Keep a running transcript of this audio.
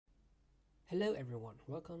Hello everyone,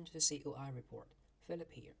 welcome to the COI report.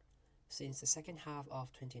 Philip here. Since the second half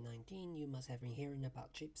of 2019, you must have been hearing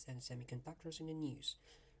about chips and semiconductors in the news,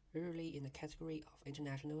 early in the category of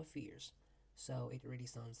international affairs. So it really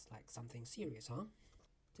sounds like something serious, huh?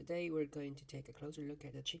 Today we're going to take a closer look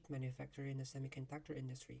at the chip manufacturer in the semiconductor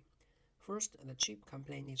industry. First, the chip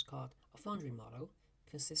component is called a foundry model,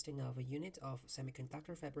 consisting of a unit of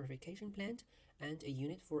semiconductor fabrication plant and a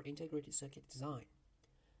unit for integrated circuit design.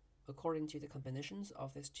 According to the combinations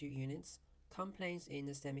of these two units, components in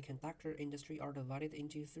the semiconductor industry are divided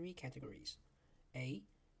into three categories. A.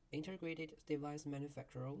 Integrated device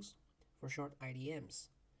manufacturers, for short IDMs.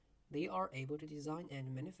 They are able to design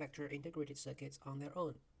and manufacture integrated circuits on their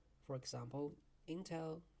own. For example,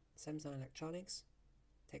 Intel, Samsung Electronics,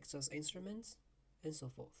 Texas Instruments, and so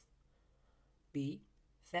forth. B.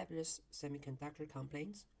 Fabless semiconductor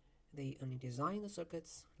components. They only design the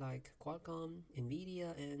circuits like Qualcomm,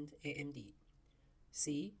 Nvidia, and AMD.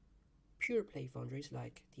 C. Pure play foundries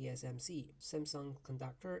like TSMC,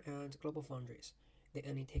 Semiconductor, and Global Foundries. They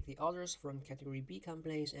only take the orders from Category B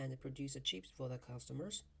companies and produce the chips for their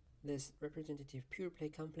customers. These representative pure play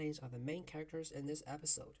companies are the main characters in this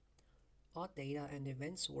episode. All data and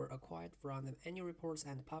events were acquired from the annual reports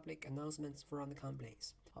and public announcements from the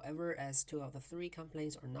companies. However, as two of the three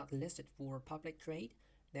companies are not listed for public trade,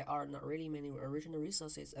 there are not really many original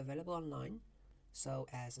resources available online. So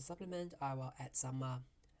as a supplement, I will add some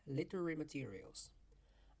literary materials.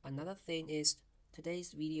 Another thing is,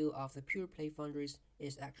 today's video of the Pure Play Foundries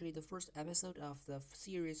is actually the first episode of the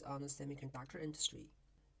series on the semiconductor industry.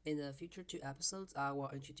 In the future two episodes, I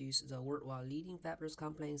will introduce the worldwide leading fabless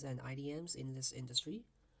companies and IDMs in this industry.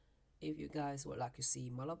 If you guys would like to see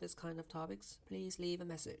more of this kind of topics, please leave a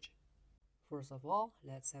message. First of all,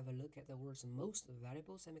 let's have a look at the world's most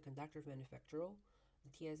valuable semiconductor manufacturer, the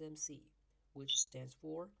TSMC, which stands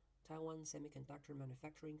for Taiwan Semiconductor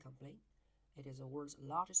Manufacturing Company. It is the world's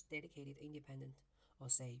largest dedicated independent, or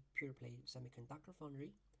say pure-play semiconductor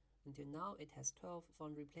foundry. Until now, it has 12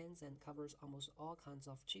 foundry plants and covers almost all kinds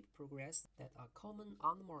of chip progress that are common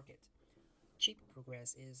on the market. Chip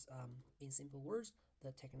progress is, in simple words,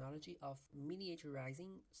 the technology of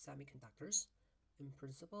miniaturizing semiconductors. In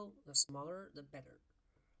principle, the smaller the better.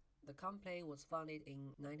 The company was founded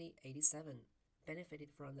in 1987, benefited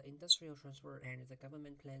from the industrial transfer and the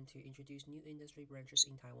government plan to introduce new industry branches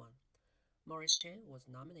in Taiwan. Morris Chang was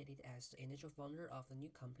nominated as the initial founder of the new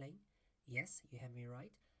company. Yes, you have me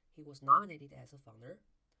right. He was nominated as a founder.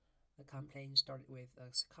 The company started with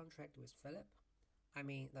a contract with the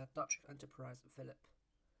Dutch enterprise Philip.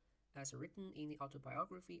 As written in the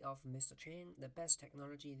autobiography of Mr. Chen, the best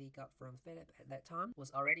technology they got from Philip at that time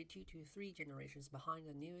was already 2 to 3 generations behind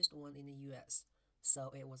the newest one in the US.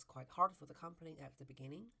 So it was quite hard for the company at the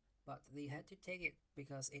beginning, but they had to take it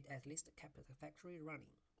because it at least kept the factory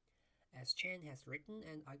running. As Chen has written,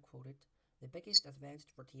 and I quoted, the biggest advantage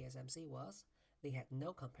for TSMC was they had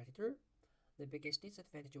no competitor. The biggest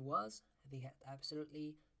disadvantage was they had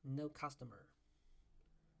absolutely no customer.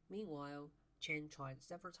 Meanwhile, Chen tried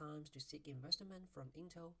several times to seek investment from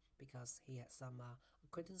Intel because he had some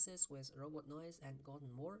acquaintances with Robert Noyce and Gordon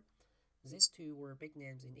Moore. These two were big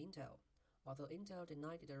names in Intel. Although Intel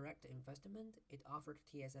denied direct investment, it offered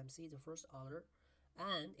TSMC the first order,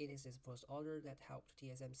 and it is this first order that helped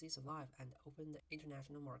TSMC survive and open the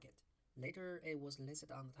international market. Later, it was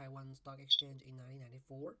listed on the Taiwan Stock Exchange in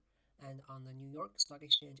 1994 and on the New York Stock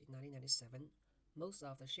Exchange in 1997. Most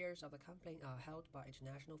of the shares of the company are held by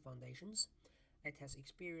international foundations. It has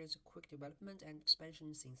experienced quick development and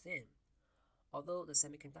expansion since then. Although the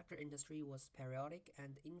semiconductor industry was periodic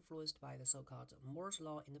and influenced by the so-called Moore's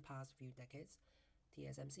Law in the past few decades,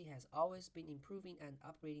 TSMC has always been improving and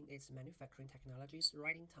upgrading its manufacturing technologies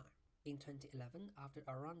right in time. In 2011, after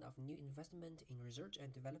a round of new investment in research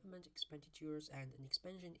and development expenditures and an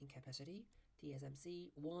expansion in capacity, TSMC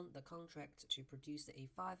won the contract to produce the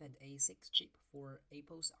A5 and A6 chip for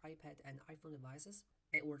Apple's iPad and iPhone devices.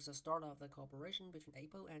 It was the start of the cooperation between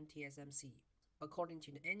Apple and TSMC. According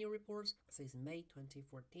to the annual reports, since May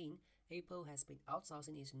 2014, Apple has been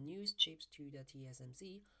outsourcing its newest chips to the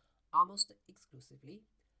TSMC almost exclusively,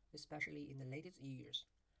 especially in the latest years.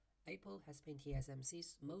 Apple has been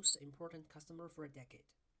TSMC's most important customer for a decade.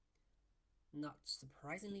 Not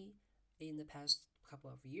surprisingly, in the past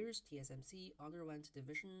couple of years, TSMC underwent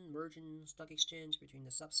division, merging, stock exchange between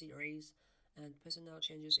the subsidiaries, and personnel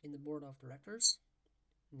changes in the board of directors.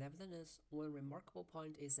 Nevertheless, one remarkable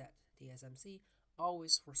point is that TSMC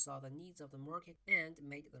always foresaw the needs of the market and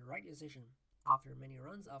made the right decision. After many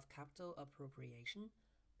rounds of capital appropriation,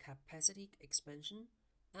 capacity expansion,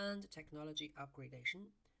 and technology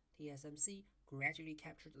upgradation, TSMC gradually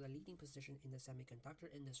captured the leading position in the semiconductor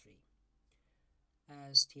industry.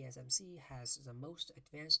 As TSMC has the most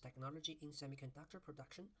advanced technology in semiconductor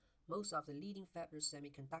production, most of the leading fabless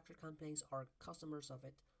semiconductor companies are customers of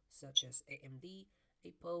it, such as AMD,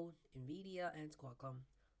 Apple, Nvidia, and Qualcomm.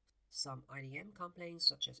 Some IDM companies,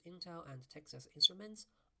 such as Intel and Texas Instruments,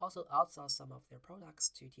 also outsource some of their products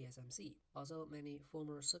to TSMC. Although many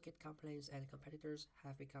former circuit companies and competitors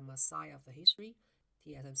have become a sign of the history,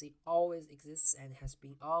 TSMC always exists and has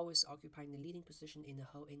been always occupying the leading position in the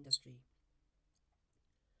whole industry.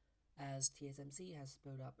 As TSMC has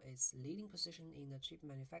built up its leading position in the chip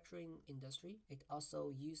manufacturing industry, it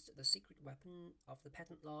also used the secret weapon of the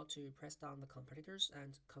patent law to press down the competitors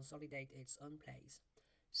and consolidate its own place.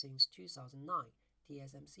 Since 2009,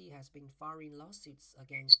 TSMC has been filing lawsuits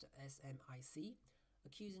against SMIC,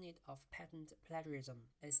 accusing it of patent plagiarism.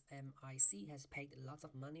 SMIC has paid lots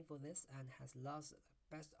of money for this and has lost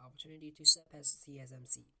the best opportunity to surpass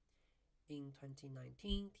TSMC. In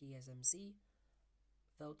 2019, TSMC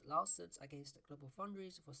filed lawsuits against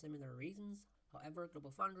GlobalFoundries for similar reasons. However,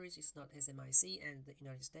 GlobalFoundries is not SMIC and the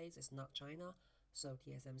United States is not China, so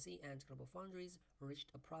TSMC and GlobalFoundries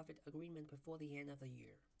reached a profit agreement before the end of the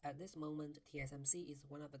year. At this moment, TSMC is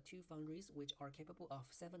one of the two foundries which are capable of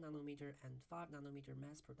 7nm and 5nm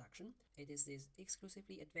mass production. It is these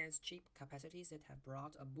exclusively advanced chip capacities that have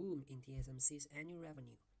brought a boom in TSMC's annual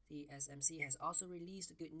revenue. TSMC has also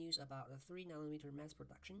released good news about the 3nm mass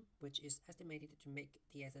production, which is estimated to make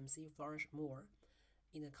TSMC flourish more.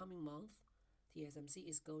 In the coming month, TSMC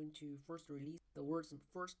is going to first release the world's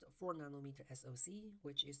first 4nm SoC,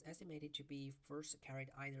 which is estimated to be first carried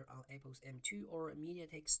either on Apple's M2 or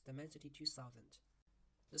MediaTek's Dimensity 2000.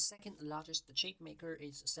 The second largest chip maker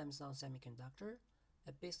is Samsung Semiconductor,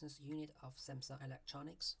 a business unit of Samsung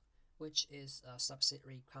Electronics, which is a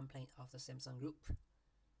subsidiary company of the Samsung Group.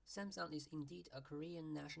 Samsung is indeed a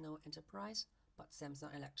Korean national enterprise, but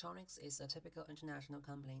Samsung Electronics is a typical international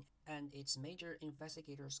company, and its major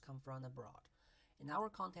investigators come from abroad. In our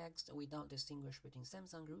context, we don't distinguish between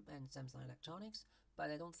Samsung Group and Samsung Electronics,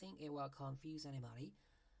 but I don't think it will confuse anybody.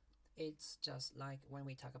 It's just like when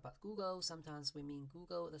we talk about Google, sometimes we mean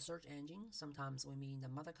Google, the search engine, sometimes we mean the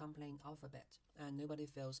mother company Alphabet, and nobody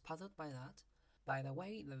feels puzzled by that. By the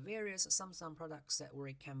way, the various Samsung products that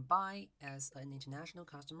we can buy as an international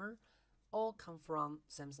customer all come from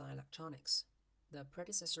Samsung Electronics. The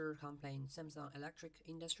predecessor company Samsung Electric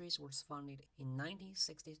Industries was founded in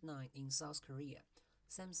 1969 in South Korea.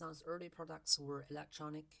 Samsung's early products were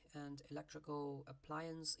electronic and electrical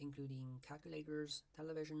appliances including calculators,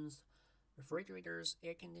 televisions, refrigerators,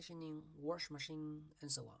 air conditioning, wash machine,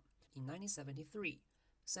 and so on. In 1973,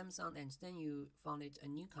 Samsung and Sanyo founded a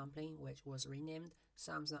new company which was renamed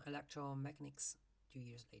Samsung Electromechanics 2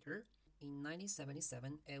 years later. In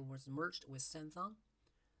 1977, it was merged with Samsung.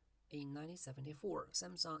 In 1974,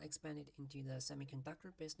 Samsung expanded into the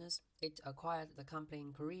semiconductor business. It acquired the company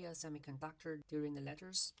Korea Semiconductor during the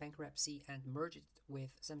latter's bankruptcy and merged it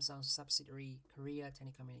with Samsung's subsidiary Korea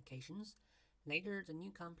Telecommunications. Later, the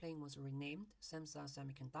new company was renamed Samsung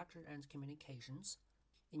Semiconductor and Communications.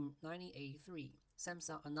 In 1983,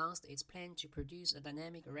 Samsung announced its plan to produce a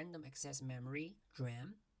dynamic random access memory,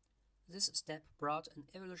 DRAM. This step brought an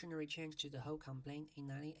evolutionary change to the whole company. In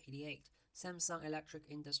 1988, Samsung Electric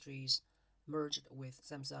Industries merged with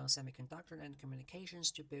Samsung Semiconductor and Communications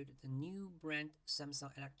to build the new brand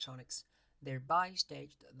Samsung Electronics, thereby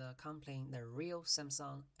staged the company the real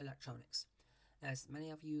Samsung Electronics. As many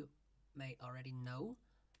of you may already know,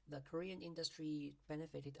 the Korean industry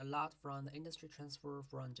benefited a lot from the industry transfer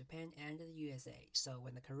from Japan and the USA. So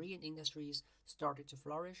when the Korean industries started to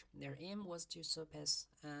flourish, their aim was to surpass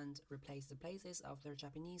and replace the places of their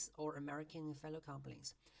Japanese or American fellow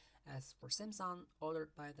companies. As for Samsung, ordered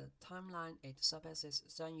by the timeline, it surpasses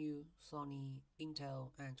Sanyo, Sony, Intel,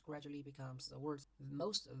 and gradually becomes the world's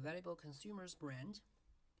most valuable consumer's brand.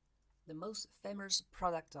 The most famous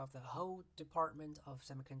product of the whole department of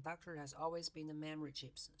semiconductor has always been the memory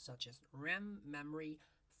chips, such as RAM memory,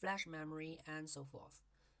 flash memory, and so forth.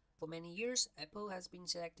 For many years, Apple has been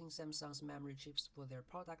selecting Samsung's memory chips for their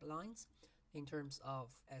product lines. In terms of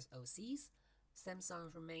SoCs,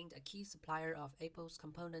 Samsung remained a key supplier of Apple's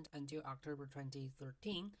component until October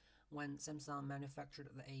 2013, when Samsung manufactured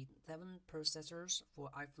the A7 processors for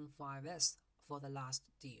iPhone 5s for the last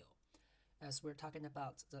deal. As we're talking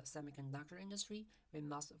about the semiconductor industry, we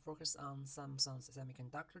must focus on Samsung's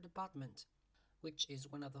semiconductor department, which is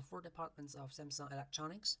one of the 4 departments of Samsung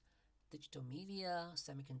Electronics: digital media,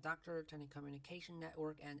 semiconductor, telecommunication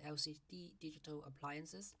network, and LCD digital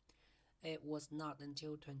appliances. It was not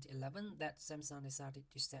until 2011 that Samsung decided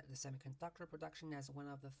to set the semiconductor production as one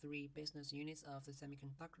of the three business units of the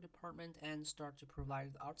semiconductor department and start to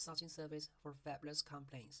provide the outsourcing service for fabless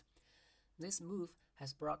companies. This move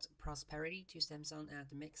has brought prosperity to Samsung and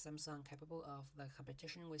makes Samsung capable of the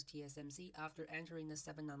competition with TSMC after entering the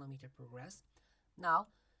 7nm progress. Now,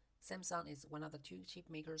 Samsung is one of the two chip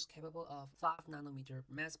makers capable of 5nm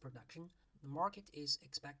mass production. The market is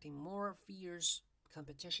expecting more fierce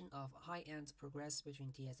competition of high-end progress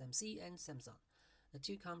between TSMC and Samsung. The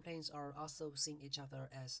two companies are also seeing each other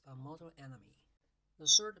as a mortal enemy. The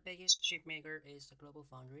third biggest chip maker is the Global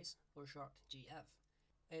Foundries, for short GF.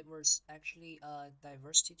 It was actually a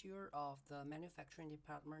divestiture of the manufacturing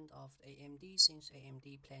department of AMD since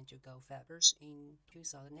AMD planned to go fabless in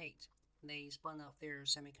 2008. They spun off their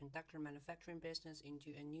semiconductor manufacturing business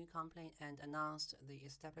into a new company and announced the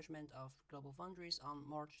establishment of Global Foundries on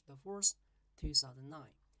March the 4th, 2009.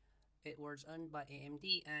 It was owned by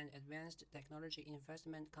AMD and Advanced Technology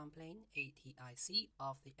Investment Company (ATIC)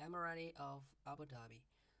 of the Emirate of Abu Dhabi.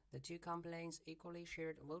 The two companies equally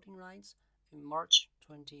shared voting rights. In March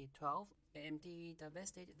 2012, AMD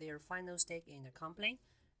divested their final stake in the company.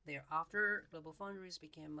 Thereafter, GlobalFoundries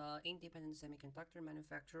became an independent semiconductor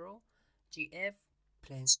manufacturer. GF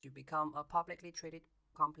plans to become a publicly traded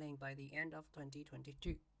company by the end of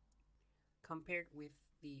 2022. Compared with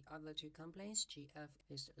the other two companies, GF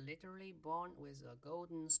is literally born with a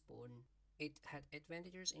golden spoon. It had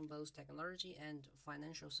advantages in both technology and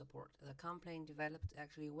financial support. The company developed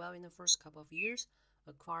actually well in the first couple of years,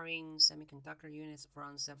 acquiring semiconductor units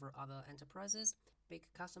from several other enterprises. Big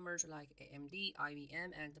customers like AMD,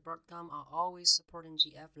 IBM, and Broadcom are always supporting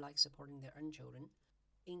GF like supporting their own children.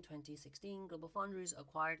 In 2016, GlobalFoundries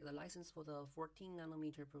acquired the license for the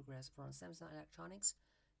 14nm progress from Samsung Electronics.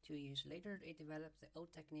 2 years later, it developed the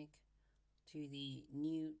old technique to the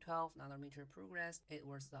new 12nm progress. It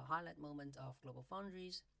was the highlight moment of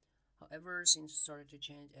GlobalFoundries. However, things started to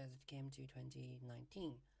change as it came to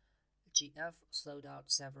 2019. GF sold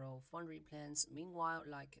out several foundry plants. Meanwhile,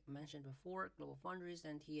 like mentioned before, GlobalFoundries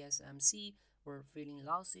and TSMC were filing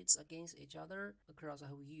lawsuits against each other across a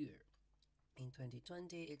whole year. In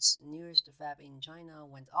 2020, its newest fab in China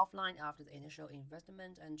went offline after the initial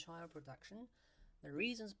investment and trial production. The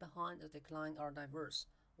reasons behind the decline are diverse.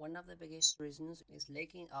 One of the biggest reasons is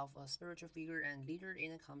lacking of a spiritual figure and leader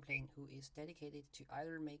in a company who is dedicated to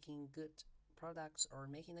either making good products or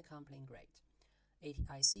making the company great.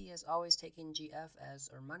 ATIC has always taken GF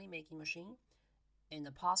as a money-making machine. In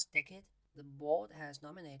the past decade, the board has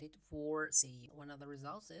nominated 4 CEO. One of the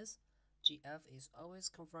results is GF is always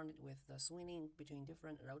confronted with the swinging between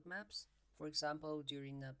different roadmaps. For example,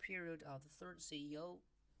 during the period of the third CEO,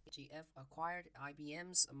 GF acquired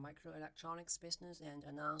IBM's microelectronics business and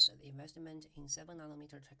announced the investment in 7nm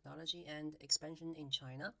technology and expansion in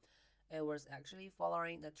China. It was actually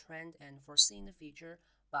following the trend and foreseeing the future,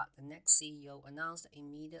 but the next CEO announced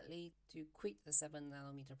immediately to quit the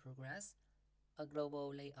 7nm progress, a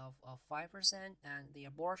global layoff of 5%, and the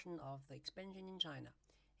abortion of the expansion in China.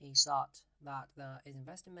 He thought that the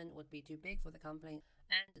investment would be too big for the company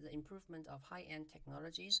and the improvement of high-end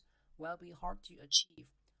technologies will be hard to achieve.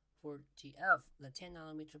 For GF, the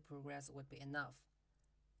 10nm progress would be enough.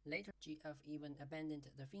 Later, GF even abandoned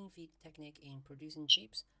the FinFET technique in producing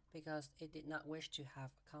chips because it did not wish to have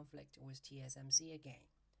a conflict with TSMC again.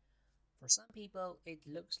 For some people, it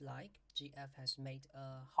looks like GF has made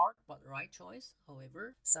a hard but right choice.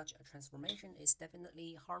 However, such a transformation is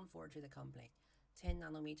definitely harmful to the company.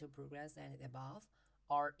 10nm progress and above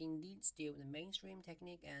are indeed still the mainstream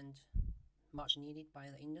technique and much needed by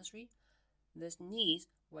the industry. This needs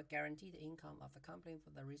will guarantee the income of the company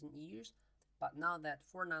for the recent years, but now that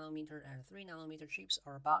 4nm and 3nm chips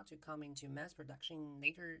are about to come into mass production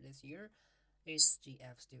later this year, is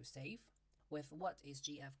GF still safe? With what is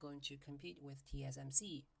GF going to compete with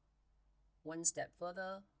TSMC? One step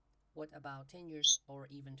further, what about 10 years or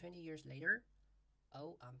even 20 years later?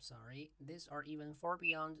 Oh, I'm sorry, these are even far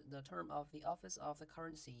beyond the term of the office of the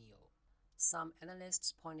current CEO. Some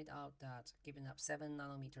analysts pointed out that giving up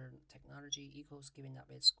 7nm technology equals giving up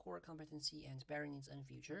its core competency and bearing its own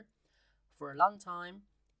future. For a long time,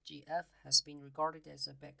 GF has been regarded as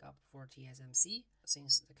a backup for TSMC,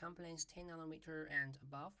 since the company's 10nm and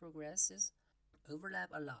above progresses overlap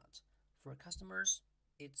a lot. For customers,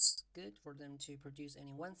 it's good for them to produce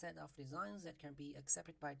any one set of designs that can be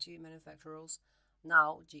accepted by two manufacturers.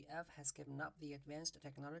 Now, GF has given up the advanced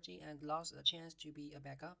technology and lost the chance to be a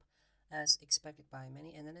backup, as expected by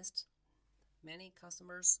many analysts. Many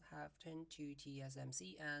customers have turned to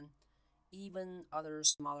TSMC and even other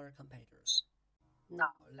smaller competitors.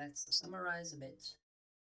 Now, let's summarize a bit.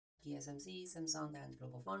 TSMC, Samsung, and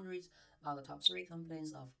GlobalFoundries are the top three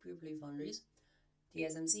companies of pure-play foundries.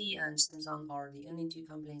 TSMC and Samsung are the only two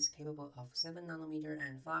companies capable of 7nm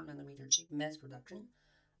and 5nm chip mass production.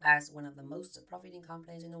 As one of the most profiting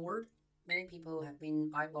companies in the world, many people have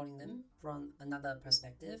been eyeballing them. From another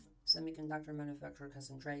perspective, semiconductor manufacture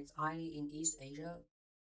concentrates highly in East Asia.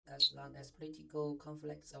 As long as political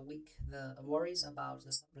conflicts are weak, the worries about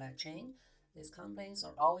the supply chain, these companies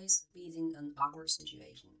are always facing an awkward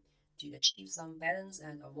situation. To achieve some balance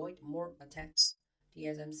and avoid more attacks,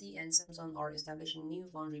 TSMC and Samsung are establishing new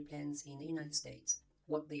foundry plants in the United States.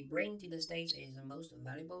 What they bring to the States is the most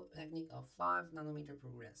valuable technique of 5nm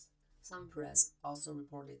progress. Some press also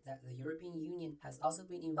reported that the European Union has also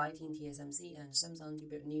been inviting TSMC and Samsung to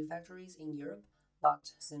build new factories in Europe,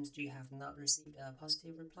 but seems to have not received a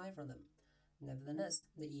positive reply from them. Nevertheless,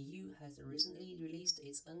 the EU has recently released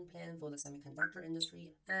its own plan for the semiconductor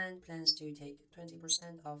industry and plans to take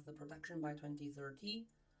 20% of the production by 2030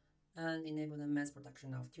 and enable the mass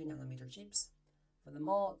production of 2nm chips.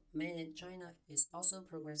 Furthermore, mainland China is also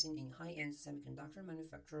progressing in high-end semiconductor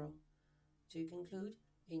manufacture. To conclude,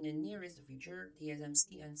 in the nearest future,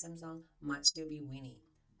 TSMC and Samsung might still be winning.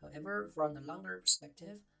 However, from a longer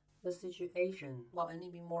perspective, the situation will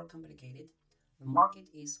only be more complicated. The market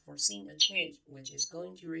is foreseeing a change which is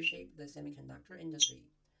going to reshape the semiconductor industry.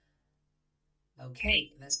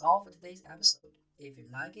 Okay, that's all for today's episode. If you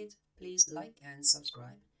like it, please like and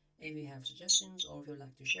subscribe. If you have suggestions or if you'd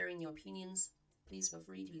like to share in your opinions, please feel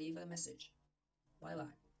free to leave a message. Bye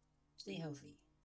bye. Stay healthy.